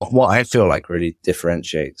what I feel like really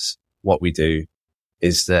differentiates what we do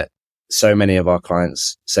is that so many of our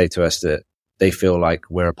clients say to us that they feel like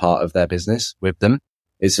we're a part of their business with them.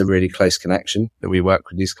 It's a really close connection that we work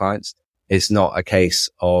with these clients. It's not a case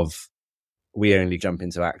of we only jump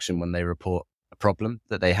into action when they report a problem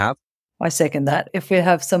that they have. I second that. If we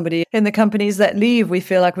have somebody in the companies that leave, we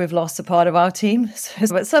feel like we've lost a part of our team.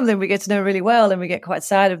 So it's something we get to know really well, and we get quite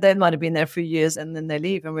sad if they might have been there for years and then they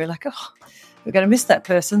leave and we're like, oh, we're going to miss that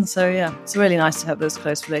person. So yeah, it's really nice to have those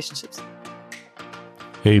close relationships.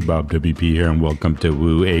 Hey, Bob WP here, and welcome to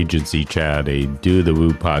Woo Agency Chat, a Do the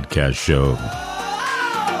Woo podcast show.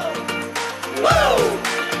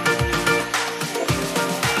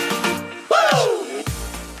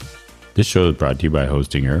 This show is brought to you by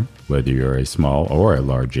Hostinger. Whether you're a small or a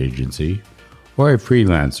large agency or a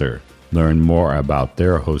freelancer, learn more about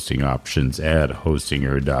their hosting options at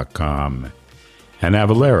hostinger.com. And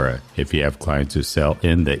Avalara, if you have clients who sell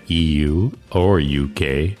in the EU or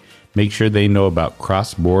UK, make sure they know about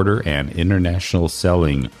cross-border and international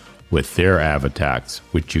selling with their Avatax,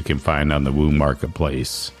 which you can find on the Woo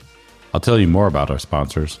Marketplace. I'll tell you more about our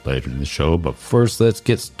sponsors later in the show, but first let's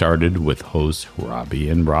get started with hosts Robbie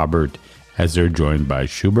and Robert as they're joined by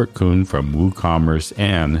Schubert Kuhn from WooCommerce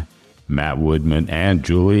and Matt Woodman and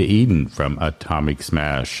Julia Eden from Atomic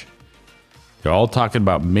Smash. They're all talking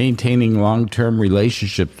about maintaining long-term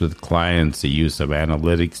relationships with clients, the use of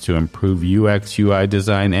analytics to improve UX, UI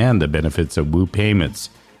design, and the benefits of Woo Payments,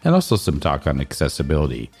 and also some talk on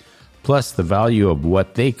accessibility. Plus the value of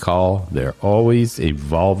what they call their always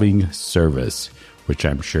evolving service, which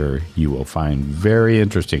I'm sure you will find very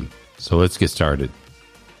interesting. So let's get started.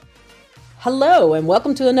 Hello, and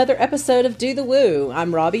welcome to another episode of Do the Woo.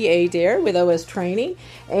 I'm Robbie Adair with OS Training,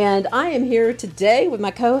 and I am here today with my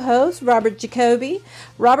co-host, Robert Jacoby.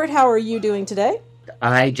 Robert, how are you doing today?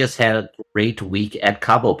 I just had a great week at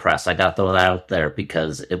Cabo Press. I got to throw that out there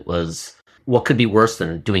because it was, what could be worse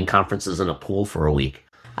than doing conferences in a pool for a week?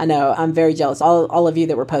 I know, I'm very jealous. All of you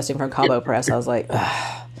that were posting from Cabo Press, I was like,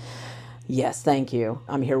 ugh. Yes, thank you.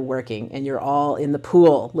 I'm here working, and you're all in the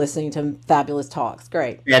pool listening to fabulous talks.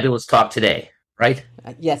 Great. Fabulous talk today, right?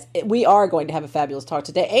 Yes, we are going to have a fabulous talk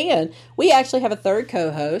today, and we actually have a third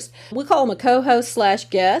co-host. We call him a co-host /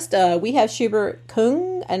 guest. We have Schubert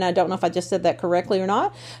Kuhn, and I don't know if I just said that correctly or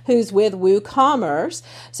not, who's with WooCommerce.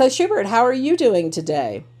 So, Schubert, how are you doing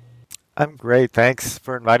today? I'm great. Thanks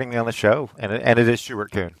for inviting me on the show. And it is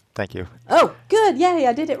Schubert Kuhn. Thank you. Oh, good. Yay,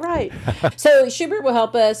 I did it right. So Schubert will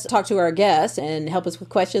help us talk to our guests and help us with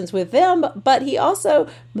questions with them, but he also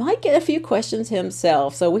might get a few questions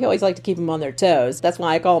himself. So we always like to keep them on their toes. That's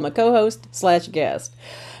why I call him a co-host / guest.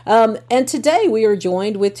 And today we are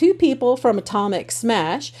joined with two people from Atomic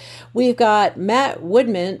Smash. We've got Matt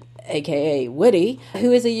Woodman, aka Woody,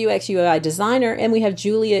 who is a UX UI designer, and we have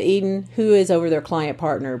Julia Eden, who is over their client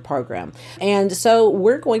partner program. And so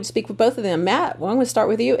we're going to speak with both of them. Matt, well, I'm going to start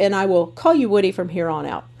with you, and I will call you Woody from here on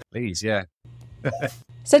out. Please, yeah.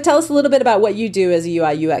 So tell us a little bit about what you do as a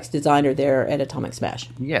UI UX designer there at Atomic Smash.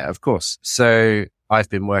 Yeah, of course. So I've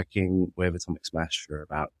been working with Atomic Smash for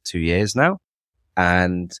about 2 years now,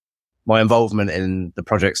 and my involvement in the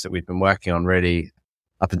projects that we've been working on really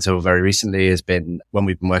up until very recently has been when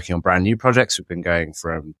we've been working on brand new projects. We've been going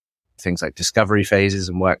from things like discovery phases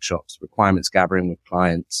and workshops, requirements gathering with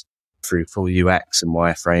clients, through full UX and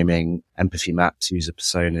wireframing, empathy maps, user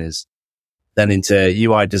personas, then into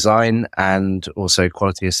UI design and also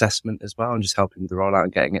quality assessment as well, and just helping with the rollout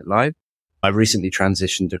and getting it live. I've recently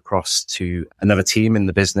transitioned across to another team in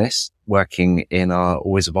the business working in our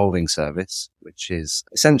always evolving service, which is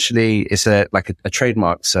essentially, it's a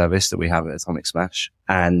trademark service that we have at Atomic Smash.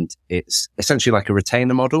 And it's essentially like a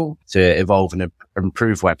retainer model to evolve and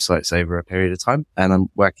improve websites over a period of time. And I'm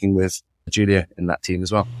working with Julia in that team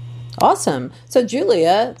as well. Awesome. So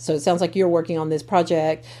Julia, so it sounds like you're working on this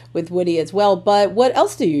project with Woody as well, but what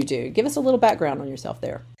else do you do? Give us a little background on yourself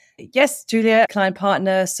there. Yes, Julia, client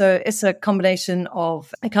partner. So it's a combination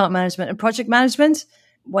of account management and project management.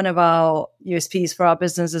 One of our USPs for our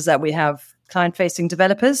business is that we have client-facing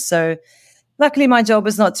developers. So luckily, my job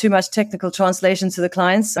is not too much technical translation to the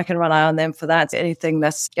clients. I can rely on them for that. Anything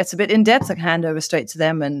that gets a bit in-depth, I can hand over straight to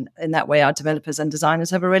them. And in that way, our developers and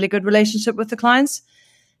designers have a really good relationship with the clients.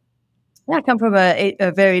 Yeah, I come from a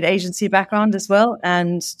varied agency background as well,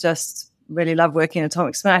 and just really love working at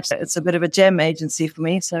Atomic Smash. It's a bit of a gem agency for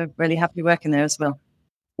me, so really happy working there as well.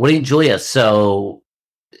 Woody and Julia, so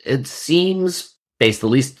it seems, based at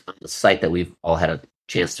least on the site that we've all had a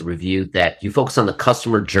chance to review, that you focus on the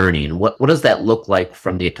customer journey. And what does that look like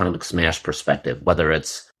from the Atomic Smash perspective, whether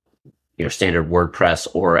it's your standard WordPress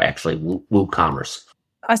or actually WooCommerce?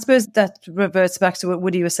 I suppose that reverts back to what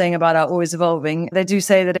Woody was saying about our always evolving. They do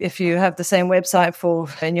say that if you have the same website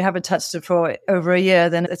and you haven't touched it for over a year,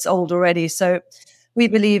 then it's old already. So we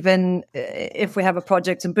believe in, if we have a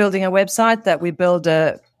project and building a website, that we build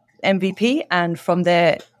a MVP and from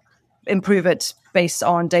there improve it based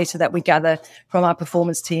on data that we gather from our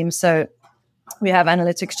performance team. So we have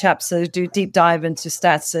analytics chaps that do deep dive into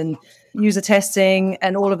stats and user testing,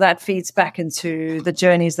 and all of that feeds back into the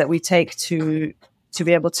journeys that we take to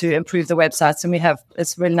be able to improve the websites. And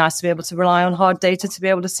it's really nice to be able to rely on hard data to be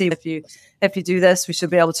able to see if you do this, we should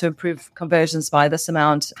be able to improve conversions by this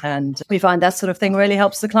amount. And we find that sort of thing really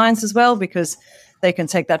helps the clients as well, because they can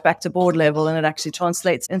take that back to board level and it actually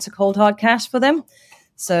translates into cold hard cash for them.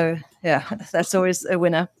 So yeah, that's always a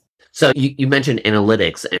winner. So you mentioned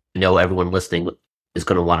analytics, and I know everyone listening is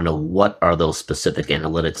going to want to know, what are those specific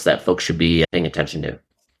analytics that folks should be paying attention to?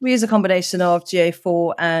 We use a combination of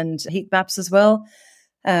GA4 and heat maps as well.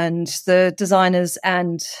 And the designers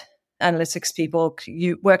and analytics people,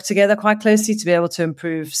 you work together quite closely to be able to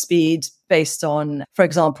improve speed based on, for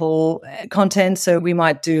example, content. So we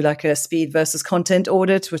might do like a speed versus content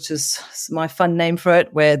audit, which is my fun name for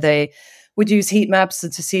it, where they would use heat maps to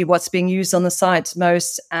see what's being used on the site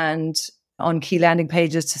most, and on key landing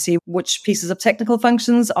pages to see which pieces of technical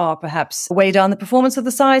functions are perhaps way down the performance of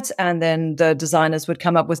the site. And then the designers would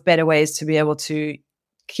come up with better ways to be able to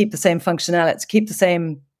keep the same functionality, keep the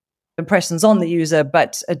same impressions on the user,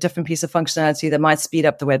 but a different piece of functionality that might speed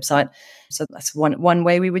up the website. So that's one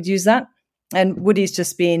way we would use that. And Woody's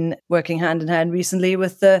just been working hand in hand recently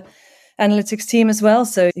with the analytics team as well.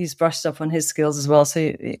 So he's brushed up on his skills as well. So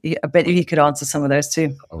I bet he could answer some of those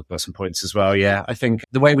too. I've got some points as well. Yeah, I think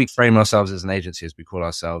the way we frame ourselves as an agency is we call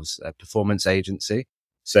ourselves a performance agency.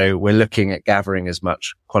 So we're looking at gathering as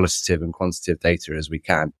much qualitative and quantitative data as we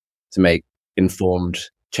can to make informed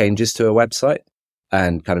changes to a website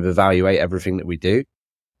and kind of evaluate everything that we do.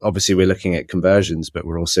 Obviously, we're looking at conversions, but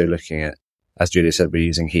we're also looking at, as Julia said, we're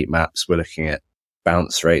using heat maps. We're looking at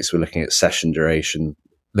bounce rates. We're looking at session duration,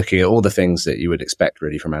 looking at all the things that you would expect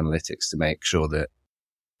really from analytics to make sure that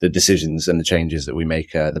the decisions and the changes that we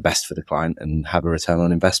make are the best for the client and have a return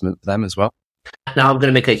on investment for them as well. Now, I'm going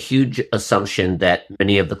to make a huge assumption that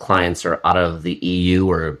many of the clients are out of the EU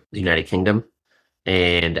or the United Kingdom.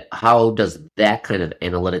 And how does that kind of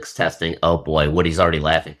analytics testing, oh boy, Woody's already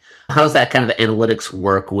laughing. How does that kind of analytics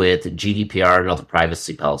work with GDPR and other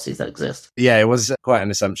privacy policies that exist? Yeah, it was quite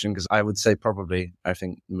an assumption, because I would say I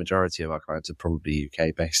think the majority of our clients are probably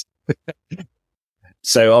UK based.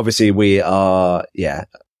 So obviously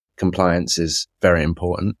compliance is very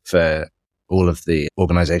important for all of the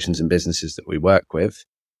organizations and businesses that we work with.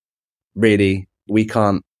 Really, we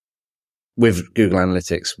can't, with Google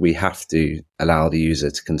Analytics, we have to allow the user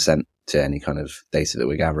to consent to any kind of data that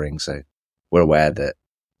we're gathering. So we're aware that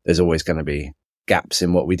there's always going to be gaps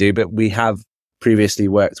in what we do, but we have previously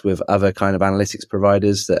worked with other kind of analytics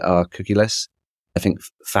providers that are cookieless. I think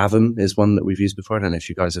Fathom is one that we've used before. I don't know if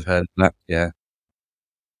you guys have heard of that. Yeah.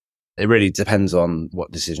 It really depends on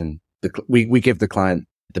what decision. We give the client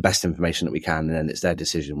the best information that we can, and then it's their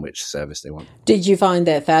decision which service they want. Did you find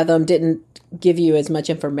that Fathom didn't give you as much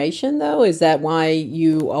information, though? Is that why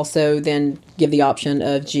you also then give the option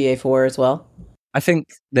of GA4 as well? I think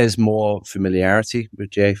there's more familiarity with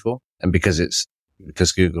GA4, and because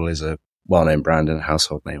Google is a well-known brand and a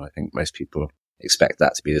household name, I think most people expect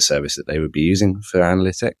that to be the service that they would be using for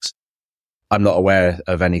analytics. I'm not aware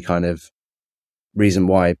of any kind of reason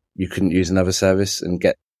why you couldn't use another service and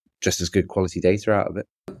get just as good quality data out of it.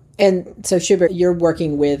 And so, Schubert, you're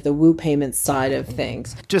working with the Woo Payments side of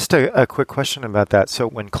things. Just a quick question about that. So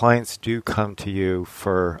when clients do come to you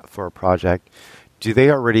for a project, do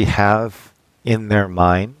they already have in their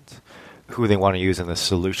mind who they want to use and the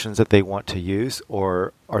solutions that they want to use?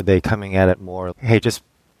 Or are they coming at it more, hey, just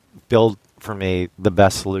build for me the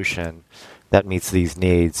best solution that meets these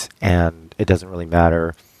needs, and it doesn't really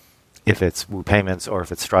matter if it's Woo Payments or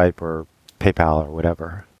if it's Stripe or PayPal or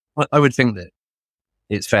whatever? Well, I would think that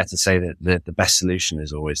it's fair to say that the best solution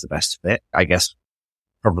is always the best fit. I guess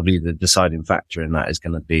probably the deciding factor in that is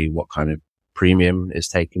going to be what kind of premium is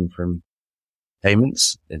taken from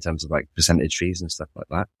payments in terms of like percentage fees and stuff like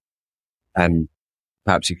that. And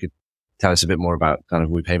perhaps you could tell us a bit more about kind of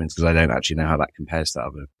Woo Payments, because I don't actually know how that compares to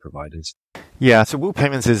other providers. Yeah, so Woo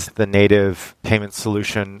Payments is the native payment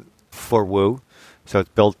solution for Woo. So it's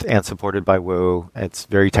built and supported by Woo. It's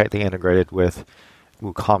very tightly integrated with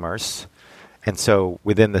WooCommerce. And so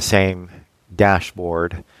within the same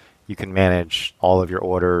dashboard, you can manage all of your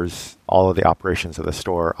orders, all of the operations of the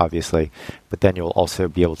store, obviously, but then you'll also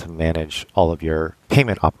be able to manage all of your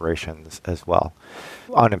payment operations as well.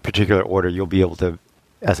 On a particular order, you'll be able to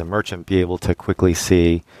as a merchant, be able to quickly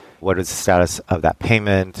see what is the status of that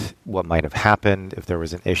payment, what might have happened if there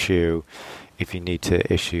was an issue, if you need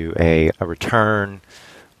to issue a return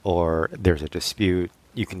or there's a dispute.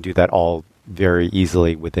 You can do that all very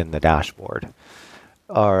easily within the dashboard.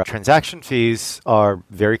 Our transaction fees are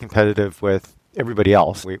very competitive with everybody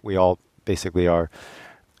else. We all basically are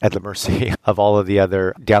at the mercy of all of the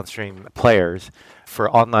other downstream players. For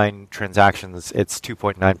online transactions, it's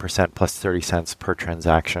 2.9% plus 30 cents per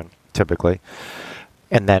transaction, typically.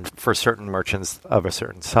 And then for certain merchants of a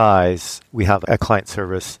certain size, we have a client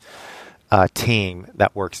service team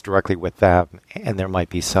that works directly with them, and there might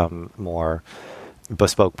be some more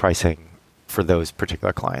bespoke pricing for those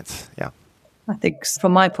particular clients. Yeah. I think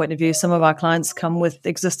from my point of view, some of our clients come with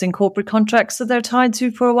existing corporate contracts that they're tied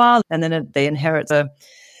to for a while, and then they inherit the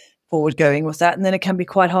forward going with that. And then it can be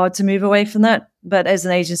quite hard to move away from that. But as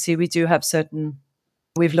an agency, we do have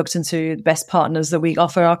we've looked into the best partners that we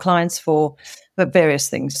offer our clients for various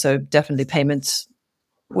things. So definitely payments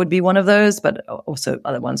would be one of those, but also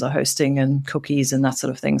other ones are hosting and cookies and that sort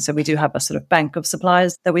of thing. So we do have a sort of bank of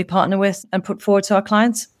suppliers that we partner with and put forward to our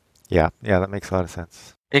clients. Yeah, that makes a lot of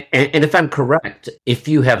sense. And if I'm correct, if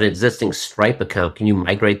you have an existing Stripe account, can you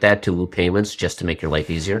migrate that to Woo Payments just to make your life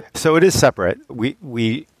easier? So it is separate.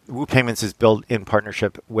 Woo Payments is built in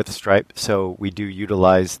partnership with Stripe, so we do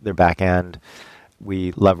utilize their back end.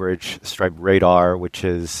 We leverage Stripe Radar, which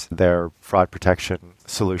is their fraud protection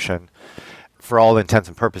solution. For all intents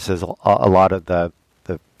and purposes, a lot of the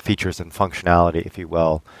features and functionality, if you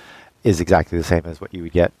will, is exactly the same as what you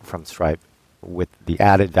would get from Stripe, with the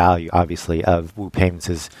added value, obviously, of Woo Payments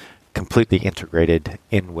is completely integrated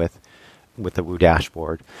in with the Woo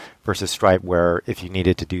dashboard, versus Stripe, where if you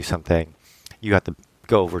needed to do something, you have to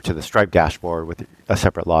go over to the Stripe dashboard with a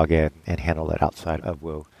separate login and handle it outside of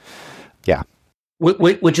Woo. Yeah.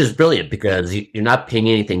 Which is brilliant, because you're not paying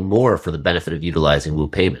anything more for the benefit of utilizing Woo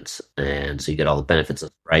Payments. And so you get all the benefits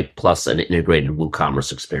of Stripe plus an integrated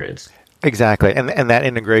WooCommerce experience. Exactly. And that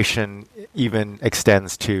integration even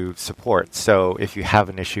extends to support. So if you have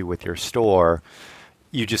an issue with your store,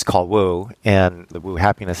 you just call Woo, and the Woo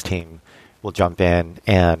Happiness team will jump in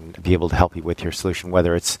and be able to help you with your solution,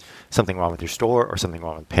 whether it's something wrong with your store or something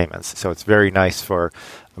wrong with payments. So it's very nice for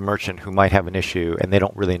a merchant who might have an issue and they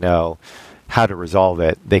don't really know how to resolve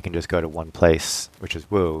it. They can just go to one place, which is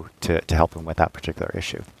Woo, to help them with that particular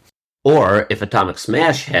issue. Or if Atomic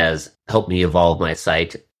Smash has helped me evolve my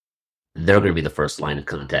site, they're going to be the first line of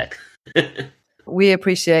contact. We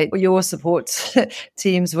appreciate your support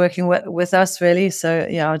teams working with us, really. So,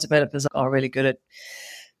 yeah, our developers are really good at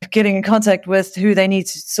getting in contact with who they need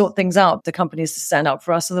to sort things out. The companies that stand up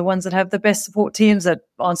for us are the ones that have the best support teams that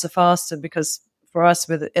answer fast. And because for us,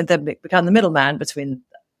 they become the middleman between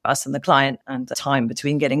us and the client, and the time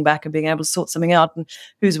between getting back and being able to sort something out, and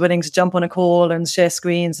who's willing to jump on a call and share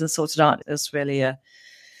screens and sort it out is really a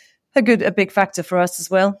big factor for us as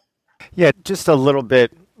well. Yeah, just a little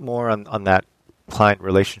bit more on that client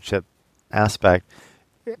relationship aspect.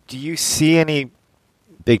 Do you see any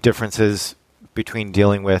big differences between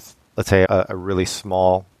dealing with, let's say, a really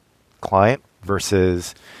small client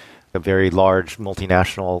versus a very large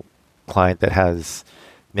multinational client that has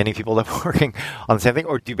many people that are working on the same thing?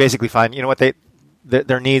 Or do you basically find,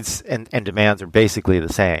 their needs and demands are basically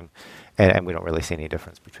the same, and we don't really see any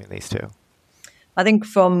difference between these two? I think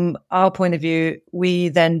from our point of view, we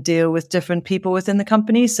then deal with different people within the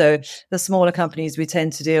company. So the smaller companies, we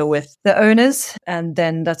tend to deal with the owners, and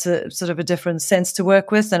then that's a sort of a different sense to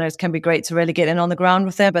work with. And it can be great to really get in on the ground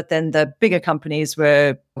with them. But then the bigger companies,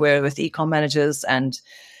 we're with e-com managers and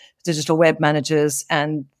digital web managers,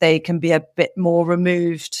 and they can be a bit more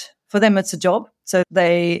removed. For them, it's a job. So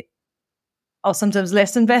they are sometimes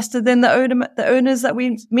less invested than the owners that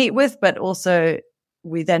we meet with, but also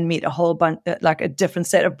we then meet a whole bunch, like a different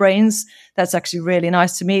set of brains. That's actually really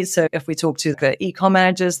nice to meet. So if we talk to the e-com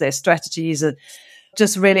managers, their strategies are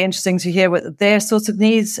just really interesting to hear what their sorts of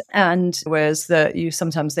needs. And whereas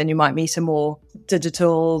sometimes you might meet a more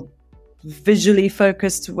digital, visually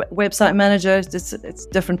focused website manager. It's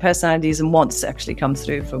different personalities and wants to actually come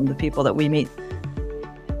through from the people that we meet.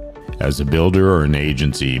 As a builder or an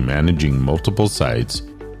agency managing multiple sites,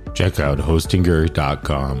 check out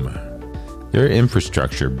Hostinger.com. Their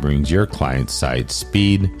infrastructure brings your client's site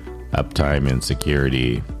speed, uptime, and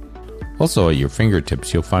security. Also, at your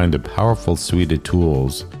fingertips, you'll find a powerful suite of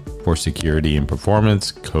tools for security and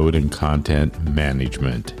performance, code and content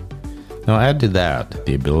management. Now add to that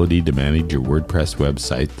the ability to manage your WordPress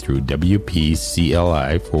website through WP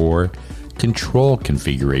CLI for control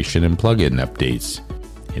configuration and plugin updates,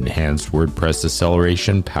 enhanced WordPress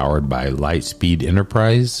acceleration powered by Lightspeed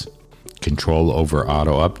Enterprise, control over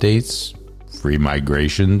auto updates, free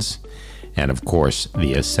migrations, and of course,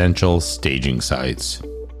 the essential staging sites.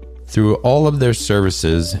 Through all of their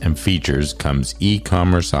services and features comes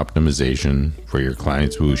e-commerce optimization for your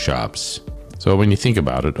clients' Woo shops. So when you think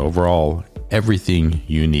about it, overall, everything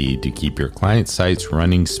you need to keep your client sites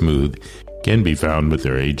running smooth can be found with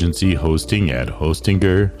their agency hosting at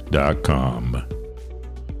hostinger.com.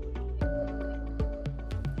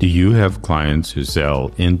 Do you have clients who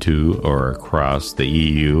sell into or across the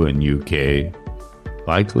EU and UK?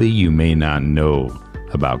 Likely you may not know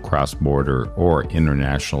about cross-border or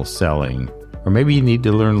international selling, or maybe you need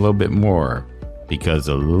to learn a little bit more, because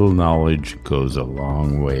a little knowledge goes a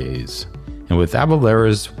long ways. And with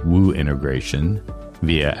Avalara's Woo integration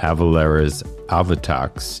via Avalara's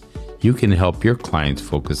Avatax, you can help your clients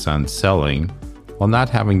focus on selling while not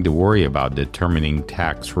having to worry about determining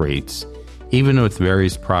tax rates, even with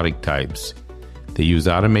various product types. They use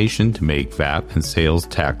automation to make VAT and sales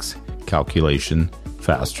tax calculation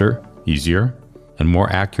faster, easier, and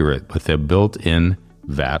more accurate with a built-in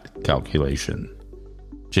VAT calculation.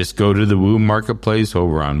 Just go to the Woo Marketplace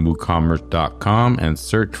over on WooCommerce.com and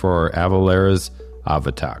search for Avalara's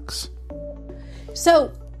Avatax.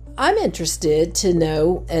 So I'm interested to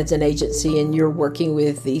know, as an agency and you're working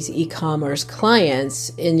with these e-commerce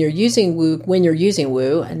clients and you're using Woo, when you're using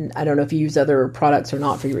Woo, and I don't know if you use other products or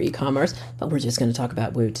not for your e-commerce, but we're just going to talk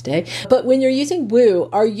about Woo today. But when you're using Woo,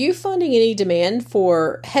 are you finding any demand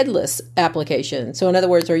for headless applications? So in other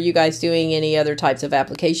words, are you guys doing any other types of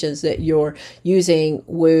applications that you're using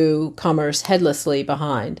Woo Commerce headlessly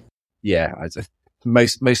behind? Yeah,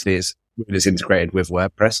 mostly it's integrated with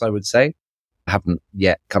WordPress, I would say. I haven't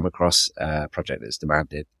yet come across a project that's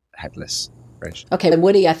demanded headless integration. Okay, and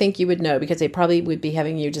Woody, I think you would know, because they probably would be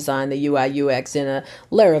having you design the UI UX in a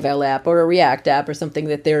Laravel app or a React app or something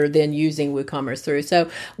that they're then using WooCommerce through. So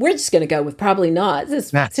we're just going to go with probably not,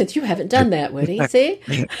 since you haven't done that, Woody. See?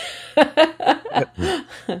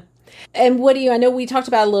 And Woody, I know we talked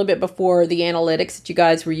about a little bit before the analytics that you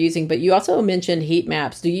guys were using, but you also mentioned heat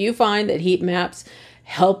maps. Do you find that heat maps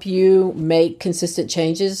help you make consistent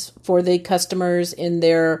changes for the customers in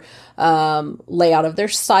their layout of their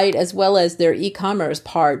site as well as their e-commerce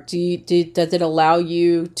part? Does it allow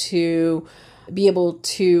you to be able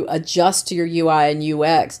to adjust to your UI and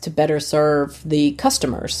UX to better serve the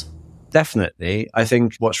customers? Definitely. I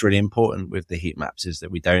think what's really important with the heat maps is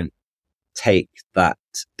that we don't take that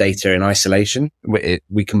data in isolation.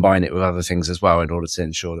 We combine it with other things as well in order to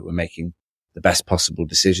ensure that we're making the best possible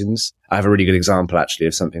decisions. I have a really good example actually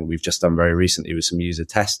of something we've just done very recently with some user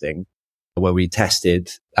testing, where we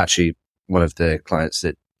tested actually one of the clients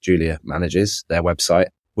that Julia manages, their website,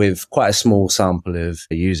 with quite a small sample of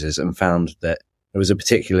users, and found that there was a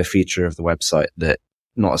particular feature of the website that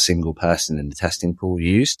not a single person in the testing pool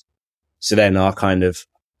used. So then our kind of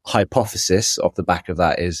hypothesis off the back of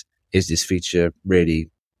that is this feature really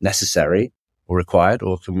necessary or required,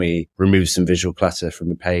 or can we remove some visual clutter from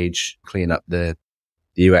the page, clean up the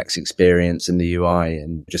UX experience and the UI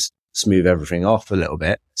and just smooth everything off a little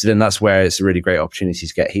bit? So then that's where it's a really great opportunity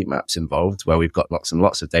to get heat maps involved, where we've got lots and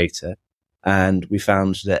lots of data. And we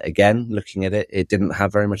found that, again, looking at it, it didn't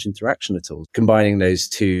have very much interaction at all. Combining those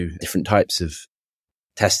two different types of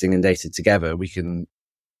testing and data together, we can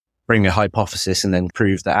bring a hypothesis and then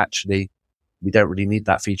prove that actually we don't really need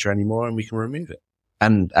that feature anymore and we can remove it.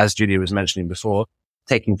 And as Julia was mentioning before,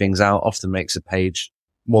 taking things out often makes a page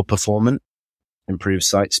more performant, improves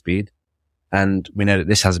site speed. And we know that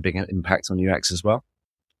this has a big impact on UX as well.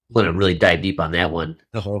 I'm going to really dive deep on that one.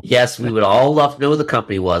 Yes, we would all love to know who the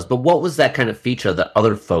company was, but what was that kind of feature that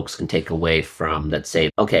other folks can take away from that say,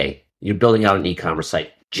 okay, you're building out an e-commerce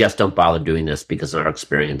site, just don't bother doing this because in our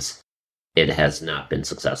experience, it has not been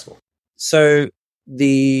successful? So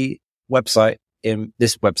the website, in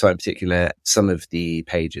this website in particular, some of the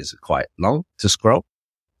pages are quite long to scroll.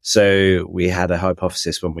 So we had a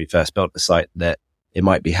hypothesis when we first built the site that it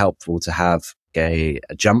might be helpful to have a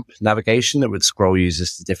jump navigation that would scroll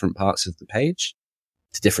users to different parts of the page,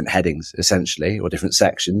 to different headings, essentially, or different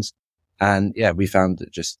sections. And yeah, we found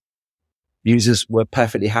that just users were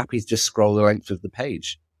perfectly happy to just scroll the length of the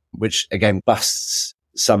page, which again busts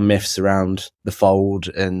some myths around the fold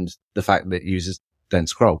and the fact that users don't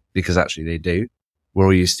scroll, because actually they do. We're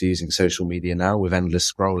all used to using social media now with endless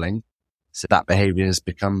scrolling. So that behavior has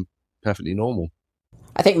become perfectly normal.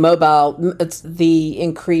 I think the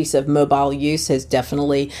increase of mobile use has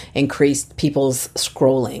definitely increased people's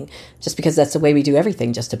scrolling, just because that's the way we do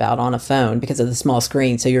everything just about on a phone because of the small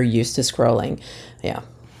screen. So you're used to scrolling. Yeah.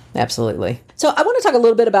 Absolutely. So I want to talk a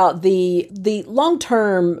little bit about the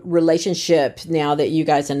long-term relationship now that you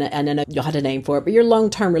guys, and I know you'll have a name for it, but your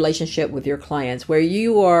long-term relationship with your clients where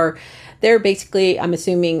they're basically, I'm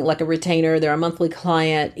assuming, like a retainer, they're a monthly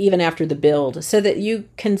client even after the build, so that you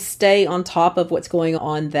can stay on top of what's going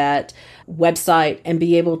on that website and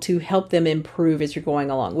be able to help them improve as you're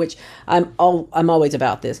going along, which I'm always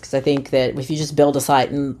about this, because I think that if you just build a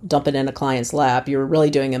site and dump it in a client's lap, you're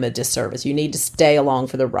really doing them a disservice. You need to stay along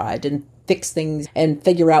for the ride and fix things and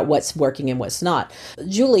figure out what's working and what's not.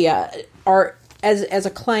 Julia, as a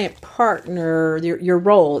client partner, your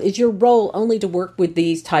role only to work with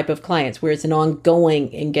these type of clients where it's an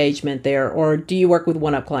ongoing engagement there, or do you work with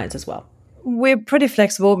one-up clients as well? We're pretty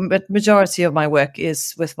flexible, but majority of my work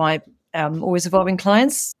is with my always evolving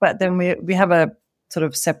clients. But then we have a sort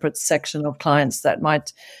of separate section of clients that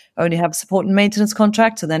might only have a support and maintenance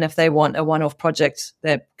contract. And then if they want a one-off project,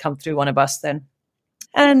 they come through one of us then.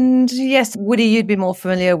 And yes, Woody, you'd be more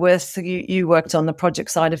familiar with, you worked on the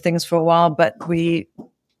project side of things for a while, but we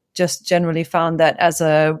just generally found that as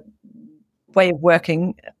a way of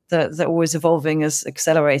working, the always evolving is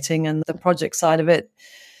accelerating, and the project side of it,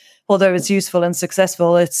 although it's useful and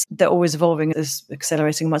successful, it's the always evolving is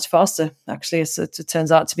accelerating much faster. Actually, it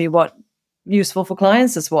turns out to be what useful for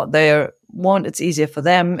clients. It's what they want. It's easier for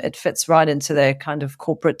them. It fits right into their kind of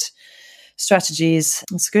corporate strategies.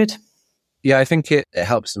 It's good. Yeah, I think it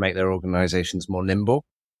helps to make their organizations more nimble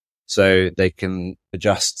so they can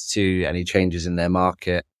adjust to any changes in their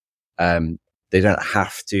market. They don't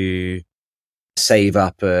have to save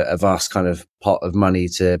up a vast kind of pot of money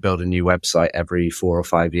to build a new website every 4 or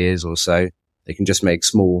 5 years or so. They can just make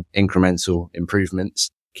small incremental improvements,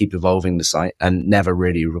 keep evolving the site, and never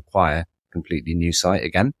really require a completely new site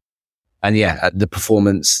again. And yeah, the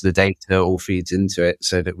performance, the data all feeds into it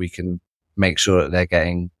so that we can make sure that they're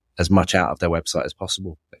getting as much out of their website as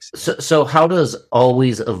possible. So how does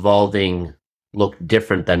always evolving look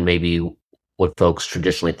different than maybe what folks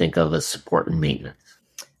traditionally think of as support and maintenance?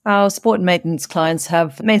 Our support and maintenance clients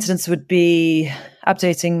have maintenance would be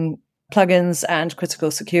updating plugins and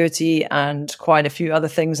critical security and quite a few other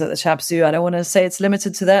things that the chaps do. I don't want to say it's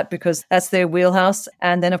limited to that because that's their wheelhouse.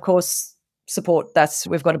 And then, of course, support. That's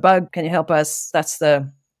we've got a bug. Can you help us? That's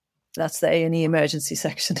the A&E emergency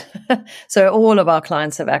section. So all of our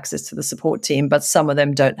clients have access to the support team, but some of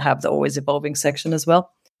them don't have the always evolving section as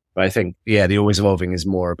well. But I think, the always evolving is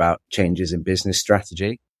more about changes in business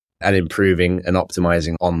strategy and improving and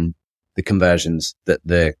optimizing on the conversions that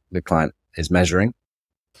the client is measuring.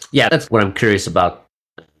 Yeah, that's what I'm curious about.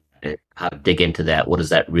 How to dig into that. What does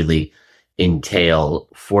that really entail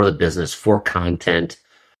for the business, for content,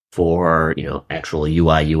 for actual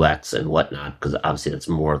UI, UX, and whatnot? Because obviously that's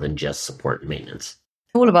more than just support and maintenance.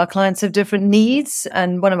 All of our clients have different needs,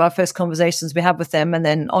 and one of our first conversations we have with them, and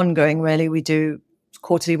then ongoing, really, we do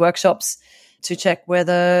quarterly workshops to check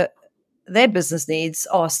whether their business needs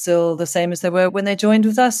are still the same as they were when they joined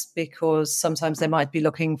with us, because sometimes they might be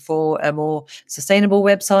looking for a more sustainable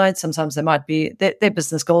website. Sometimes they might be their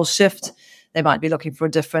business goals shift. They might be looking for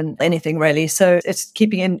a different anything really. So it's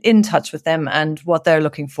keeping in touch with them and what they're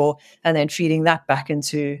looking for, and then feeding that back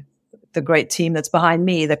into the great team that's behind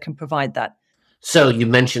me that can provide that. So you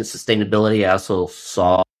mentioned sustainability. I also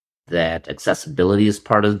saw that accessibility is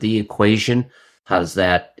part of the equation. How does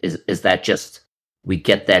that, is that just we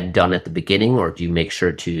get that done at the beginning, or do you make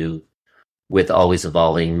sure to, with always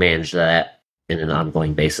evolving, manage that in an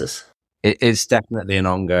ongoing basis? It's definitely an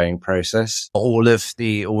ongoing process. All of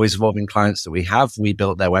the always evolving clients that we have, we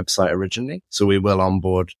built their website originally. So we will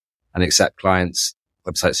onboard and accept clients.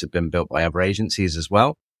 Websites have been built by other agencies as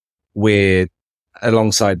well. We're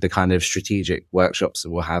alongside the kind of strategic workshops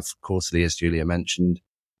that we'll have quarterly, as Julia mentioned.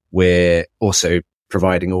 We're also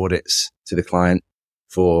providing audits to the client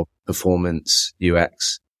for performance,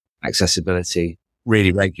 UX, accessibility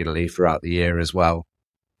really regularly throughout the year as well.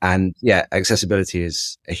 And yeah, accessibility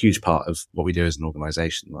is a huge part of what we do as an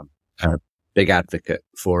organization. I'm a big advocate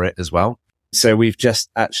for it as well. So we've just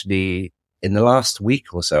actually, in the last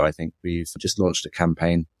week or so, I think we've just launched a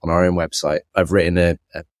campaign on our own website. I've written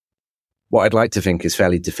what I'd like to think is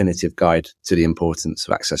fairly definitive guide to the importance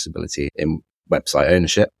of accessibility in website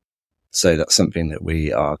ownership. So that's something that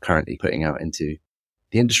we are currently putting out into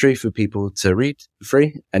the industry for people to read for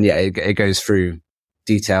free. And yeah, it goes through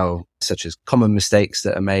detail such as common mistakes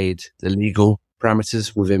that are made, the legal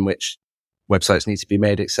parameters within which websites need to be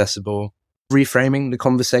made accessible, reframing the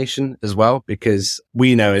conversation as well, because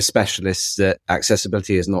we know as specialists that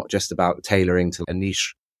accessibility is not just about tailoring to a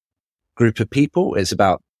niche group of people. It's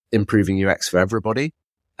about improving UX for everybody.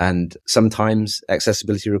 And sometimes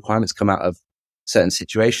accessibility requirements come out of certain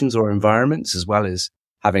situations or environments, as well as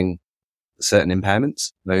having certain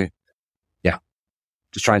impairments. So yeah,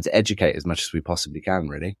 just trying to educate as much as we possibly can,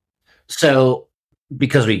 really. So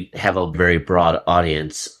because we have a very broad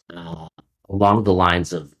audience, along the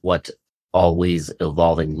lines of what always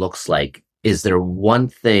evolving looks like, is there one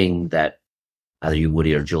thing that either you,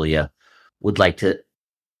 Woody, or Julia would like to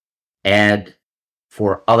add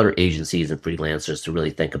for other agencies and freelancers to really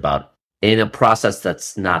think about in a process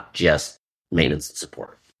that's not just maintenance and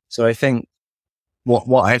support? So I think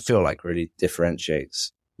what I feel like really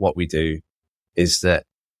differentiates what we do is that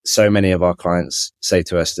so many of our clients say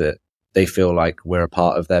to us that they feel like we're a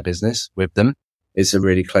part of their business with them. It's a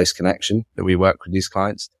really close connection that we work with these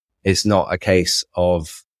clients. It's not a case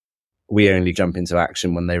of we only jump into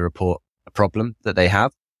action when they report a problem that they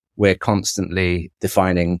have. We're constantly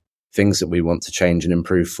defining things that we want to change and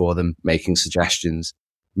improve for them, making suggestions,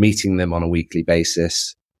 meeting them on a weekly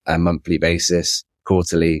basis, a monthly basis,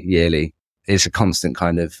 quarterly, yearly. It's a constant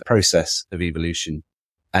kind of process of evolution.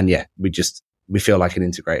 And yeah, we feel like an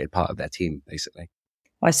integrated part of their team, basically.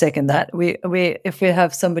 I second that. We if we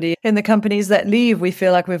have somebody in the companies that leave, we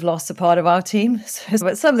feel like we've lost a part of our team. So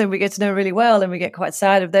it's something we get to know really well, and we get quite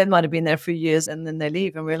sad if they might have been there for years and then they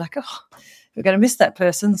leave, and we're like, oh, we're going to miss that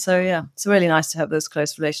person. So yeah, it's really nice to have those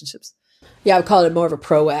close relationships. Yeah, I would call it more of a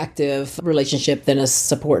proactive relationship than a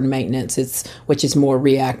support and maintenance, which is more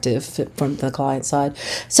reactive from the client side.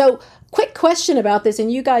 So quick question about this,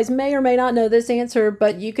 and you guys may or may not know this answer,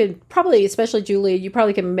 but you could probably, especially Julia, you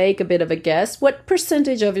probably can make a bit of a guess. What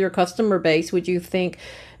percentage of your customer base would you think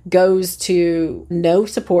goes to no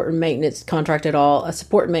support and maintenance contract at all, a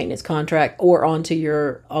support and maintenance contract, or onto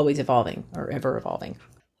your always evolving or ever evolving?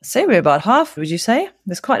 Say we're about half, would you say?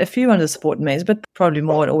 There's quite a few under support and maintenance, but probably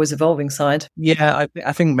more on always evolving side. Yeah,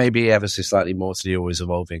 I think maybe ever so slightly more to the always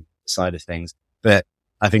evolving side of things. But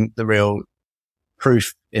I think the real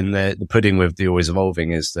proof in the pudding with the always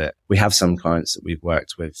evolving is that we have some clients that we've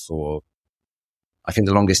worked with for, I think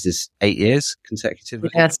the longest is 8 years consecutively.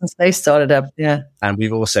 Yeah, since they started up, yeah. And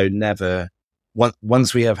we've also never,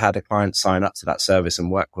 once we have had a client sign up to that service and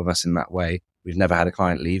work with us in that way, we've never had a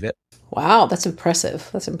client leave it. Wow, that's impressive.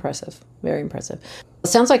 That's impressive. Very impressive. It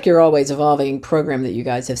sounds like your always evolving program that you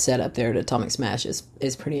guys have set up there at Atomic Smash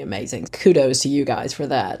is pretty amazing. Kudos to you guys for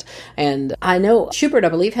that. And I know Schubert, I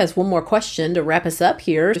believe, has one more question to wrap us up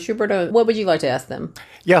here. Schubert, what would you like to ask them?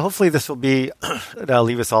 Yeah, hopefully this will be, that'll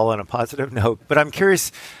leave us all on a positive note. But I'm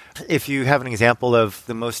curious if you have an example of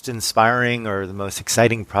the most inspiring or the most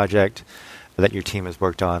exciting project that your team has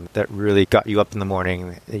worked on that really got you up in the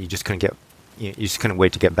morning that you just couldn't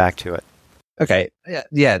wait to get back to it. Okay.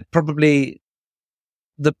 Yeah. Probably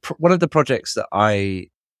one of the projects that I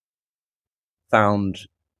found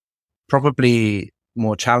probably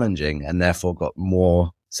more challenging and therefore got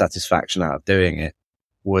more satisfaction out of doing it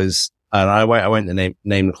was, and I won't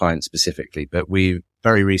name the client specifically, but we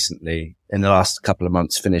very recently in the last couple of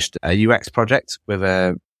months finished a UX project with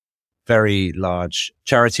a very large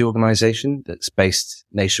charity organization that's based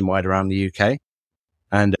nationwide around the UK.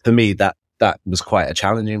 And for me, that was quite a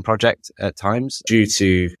challenging project at times due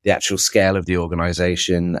to the actual scale of the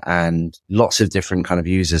organization and lots of different kind of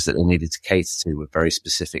users that they needed to cater to with very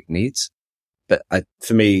specific needs. But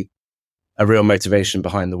for me, a real motivation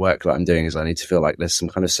behind the work that I'm doing is I need to feel like there's some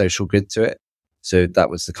kind of social good to it. So that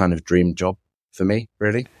was the kind of dream job for me,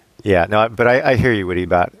 really. Yeah, no, but I hear you, Woody,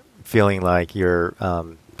 about feeling like you're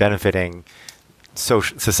benefiting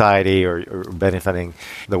society or benefiting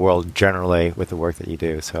the world generally with the work that you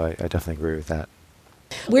do. So I definitely agree with that.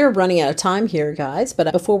 We're running out of time here, guys.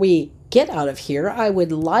 But before we get out of here, I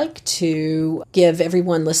would like to give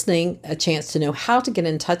everyone listening a chance to know how to get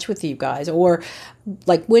in touch with you guys. Or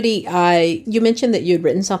like Woody, you mentioned that you had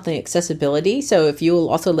written something accessibility. So if you'll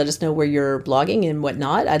also let us know where you're blogging and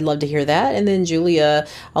whatnot, I'd love to hear that. And then Julia,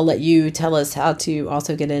 I'll let you tell us how to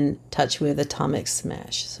also get in touch with Atomic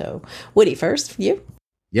Smash. So Woody, first, you.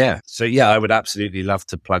 Yeah. So yeah, I would absolutely love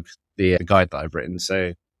to plug the guide that I've written.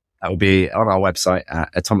 So that will be on our website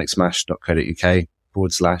at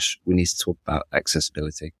atomicsmash.co.uk/we need to talk about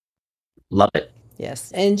accessibility. Love it.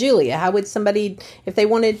 Yes. And Julia, how would somebody, if they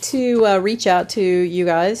wanted to reach out to you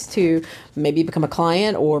guys to maybe become a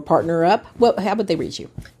client or partner up, how would they reach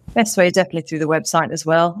you? Best way, definitely through the website as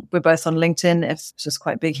well. We're both on LinkedIn. It's just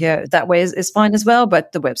quite big here. That way is fine as well,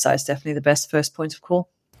 but the website is definitely the best first point of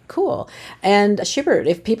call. Cool. And Schubert,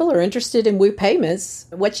 if people are interested in Woo Payments,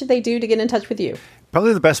 what should they do to get in touch with you?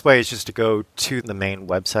 Probably the best way is just to go to the main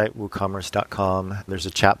website, woocommerce.com. There's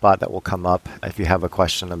a chat bot that will come up if you have a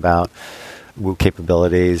question about Woo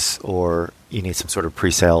capabilities or you need some sort of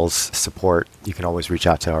pre-sales support. You can always reach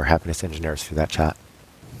out to our happiness engineers through that chat.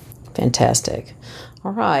 Fantastic.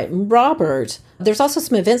 All right. Robert, there's also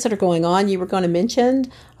some events that are going on you were going to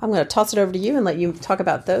mention. I'm going to toss it over to you and let you talk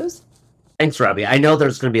about those. Thanks, Robbie. I know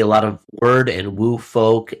there's going to be a lot of word and woo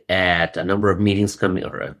folk at a number of meetings coming,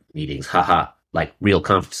 or meetings, like real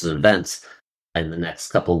conferences and events in the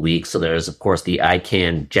next couple of weeks. So there's, of course, the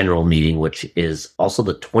ICANN general meeting, which is also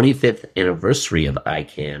the 25th anniversary of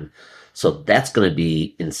ICANN. So that's going to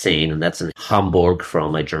be insane. And that's in Hamburg for all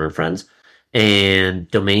my German friends.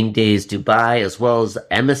 And Domain Days Dubai, as well as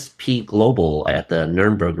MSP Global at the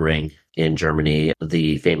Nürburgring in Germany,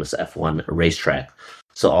 the famous F1 racetrack.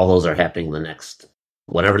 So all those are happening in the next,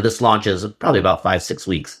 whenever this launches, probably about 5-6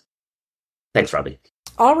 weeks. Thanks, Robbie.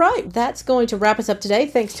 All right. That's going to wrap us up today.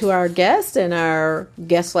 Thanks to our guest and our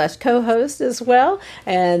guest/co-host as well.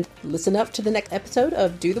 And listen up to the next episode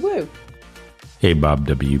of Do the Woo. Hey, Bob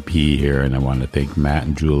WP here, and I want to thank Matt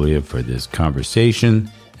and Julia for this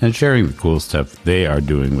conversation and sharing the cool stuff they are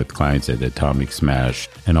doing with clients at Atomic Smash.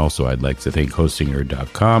 And also, I'd like to thank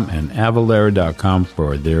Hostinger.com and Avalara.com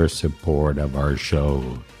for their support of our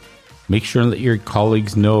show. Make sure that your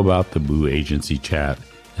colleagues know about the Woo Agency Chat,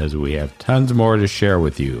 as we have tons more to share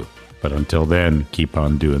with you. But until then, keep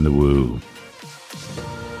on doing the woo.